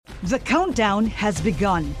The countdown has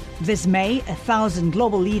begun. This May, 1,000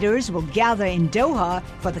 global leaders will gather in Doha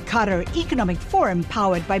for the Qatar Economic Forum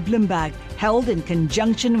powered by Bloomberg, held in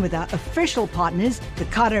conjunction with our official partners, the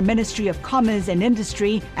Qatar Ministry of Commerce and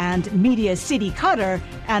Industry and Media City Qatar,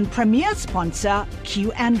 and premier sponsor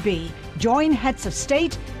QNB. Join heads of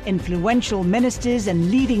state, influential ministers,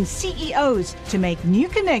 and leading CEOs to make new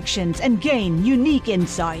connections and gain unique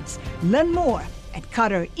insights. Learn more at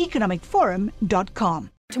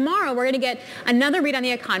QatarEconomicForum.com. Tomorrow, we're going to get another read on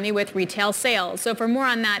the economy with retail sales. So for more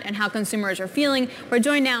on that and how consumers are feeling, we're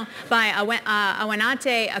joined now by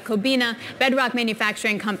Awenate Cobbin, Bedrock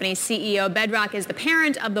Manufacturing Company CEO. Bedrock is the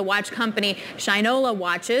parent of the watch company Shinola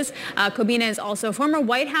Watches. Cobbin is also former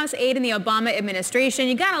White House aide in the Obama administration.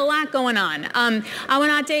 You got a lot going on.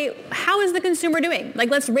 Awenate, how is the consumer doing?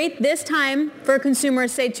 Let's rate this time for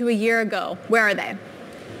consumers, say, to a year ago. Where are they?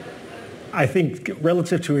 I think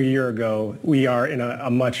relative to a year ago, we are in a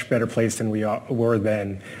much better place than we were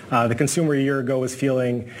then. The consumer a year ago was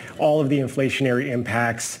feeling all of the inflationary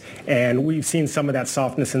impacts, and we've seen some of that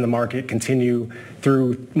softness in the market continue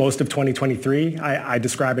through most of 2023. I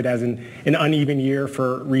describe it as an uneven year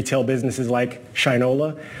for retail businesses like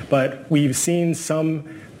Shinola, but we've seen some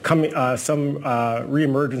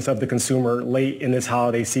reemergence of the consumer late in this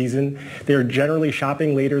holiday season. They're generally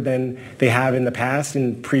shopping later than they have in the past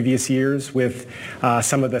in previous years with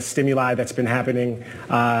some of the stimuli that's been happening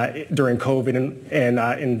during COVID and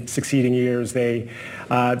in succeeding years. They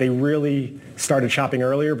really started shopping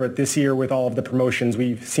earlier, but this year with all of the promotions,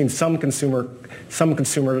 we've seen some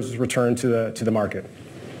consumers return to the market.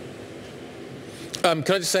 Can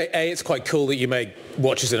I just say, it's quite cool that you make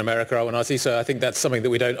watches in America, Awenate, so I think that's something that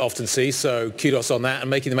we don't often see, so kudos on that, and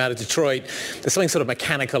making them out of Detroit. There's something sort of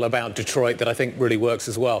mechanical about Detroit that I think really works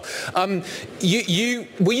as well. Were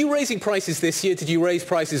you raising prices this year? Did you raise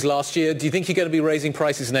prices last year? Do you think you're going to be raising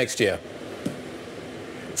prices next year?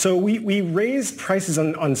 So we raised prices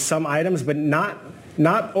on some items, but not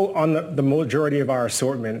on the majority of our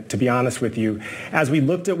assortment, to be honest with you. As we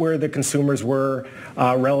looked at where the consumers were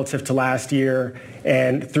relative to last year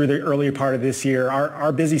and through the earlier part of this year,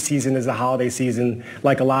 our busy season is the holiday season,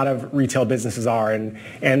 like a lot of retail businesses are. And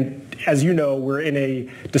as you know, we're in a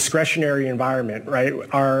discretionary environment, right?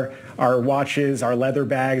 Our watches, our leather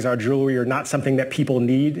bags, our jewelry are not something that people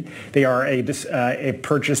need. They are a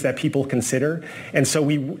purchase that people consider. And so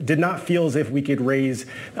we did not feel as if we could raise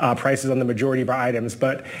prices on the majority of our items.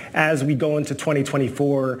 But as we go into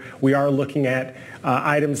 2024, we are looking at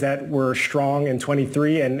items that were strong in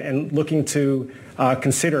 23 and looking to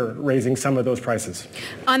consider raising some of those prices.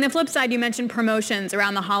 On the flip side, you mentioned promotions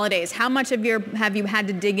around the holidays. How much have you had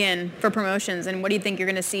to dig in for promotions, and what do you think you're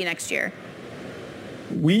going to see next year?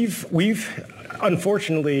 We've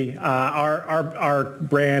unfortunately, our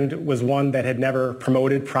brand was one that had never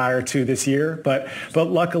promoted prior to this year, but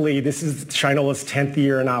luckily this is Shinola's 10th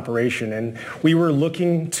year in operation, and we were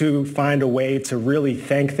looking to find a way to really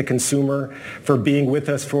thank the consumer for being with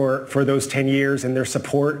us for those 10 years and their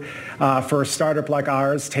support. For a startup like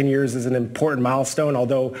ours, 10 years is an important milestone,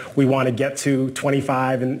 although we want to get to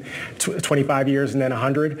 25 years and then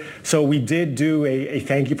 100. So we did do a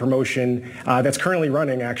thank you promotion that's currently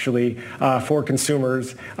running actually for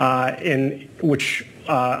consumers in which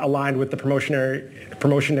aligned with the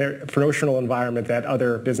promotional environment that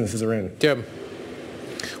other businesses are in. Yeah.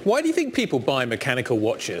 Why do you think people buy mechanical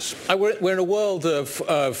watches? We're in a world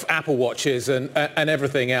of Apple Watches and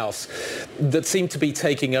everything else that seem to be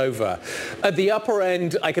taking over. At the upper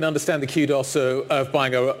end, I can understand the kudos of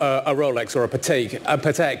buying a Rolex or a Patek.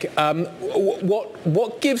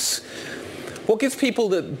 What gives people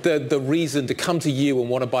the reason to come to you and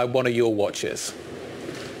want to buy one of your watches?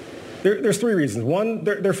 There's three reasons. One,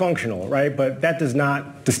 they're functional, right? But that does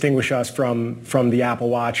not distinguish us from the Apple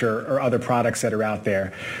Watch or other products that are out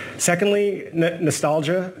there. Secondly,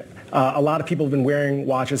 nostalgia. A lot of people have been wearing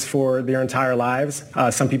watches for their entire lives.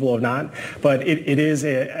 Some people have not. But it is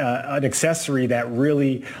an accessory that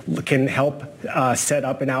really can help set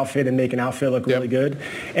up an outfit and make an outfit look really good.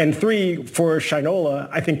 And three, for Shinola,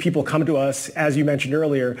 I think people come to us, as you mentioned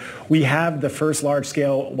earlier, we have the first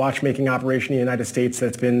large-scale watchmaking operation in the United States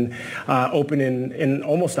that's been open in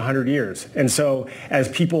almost 100 years. And so as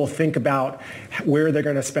people think about where they're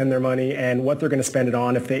going to spend their money and what they're going to spend it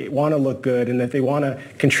on, if they want to look good and if they want to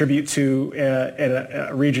contribute to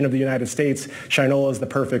a region of the United States, Shinola is the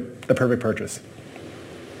perfect purchase.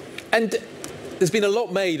 And there's been a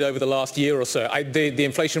lot made over the last year or so. The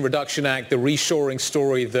Inflation Reduction Act, the reshoring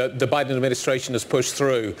story that the Biden administration has pushed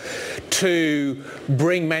through to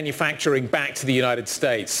bring manufacturing back to the United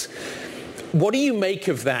States. What do you make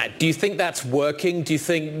of that? Do you think that's working? Do you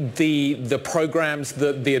think the programs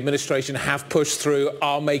that the administration have pushed through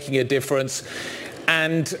are making a difference?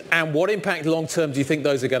 And what impact long term do you think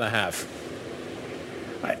those are going to have?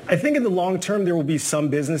 I think in the long term, there will be some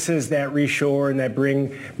businesses that reshore and that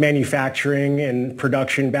bring manufacturing and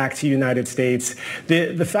production back to the United States.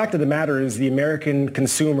 The fact of the matter is the American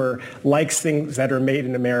consumer likes things that are made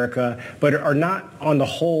in America, but are not on the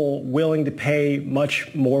whole willing to pay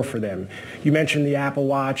much more for them. You mentioned the Apple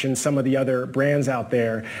Watch and some of the other brands out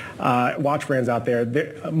there, watch brands out there.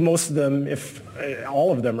 Most of them, if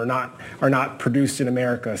all of them, are not produced in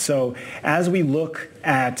America. So as we look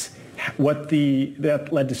at what that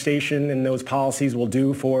legislation and those policies will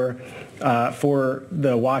do for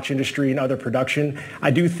the watch industry and other production, I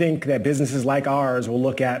do think that businesses like ours will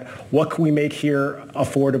look at what can we make here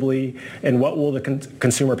affordably and what will the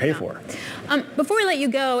consumer pay for. Before we let you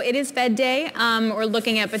go, it is Fed Day. We're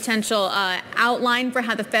looking at potential outline for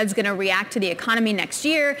how the Fed's going to react to the economy next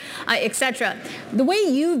year, et cetera. The way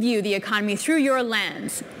you view the economy through your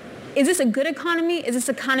lens, is this a good economy? Is this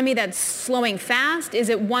an economy that's slowing fast? Is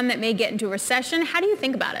it one that may get into a recession? How do you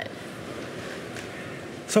think about it?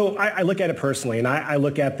 So I look at it personally, and I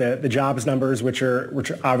look at the jobs numbers, which are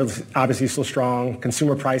obviously still strong.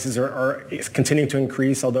 Consumer prices are continuing to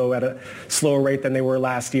increase, although at a slower rate than they were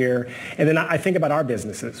last year. And then I think about our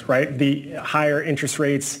businesses, right? The higher interest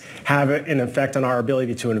rates have an effect on our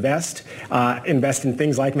ability to invest in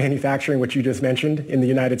things like manufacturing, which you just mentioned in the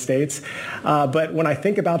United States. But when I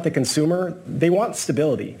think about the consumer, they want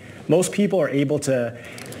stability. Most people are able to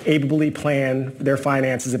ably plan their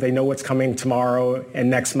finances if they know what's coming tomorrow and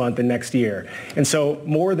next month and next year. And so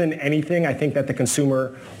more than anything, I think that the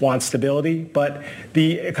consumer wants stability, but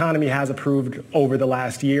the economy has improved over the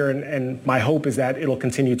last year, and my hope is that it'll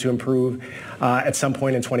continue to improve at some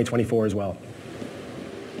point in 2024 as well.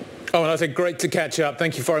 Awenate, great to catch up.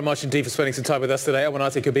 Thank you very much indeed for spending some time with us today.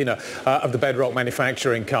 Awenate Cobbin of the Bedrock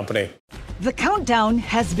Manufacturing Company. The countdown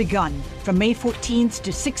has begun. From May 14th to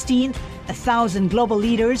 16th, 1,000 global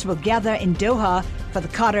leaders will gather in Doha for the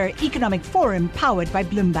Qatar Economic Forum powered by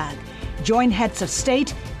Bloomberg. Join heads of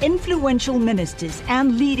state, influential ministers,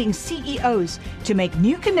 and leading CEOs to make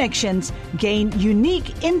new connections, gain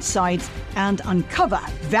unique insights, and uncover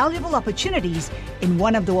valuable opportunities in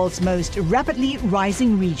one of the world's most rapidly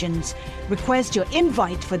rising regions. Request your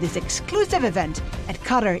invite for this exclusive event at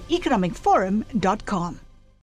QatarEconomicForum.com.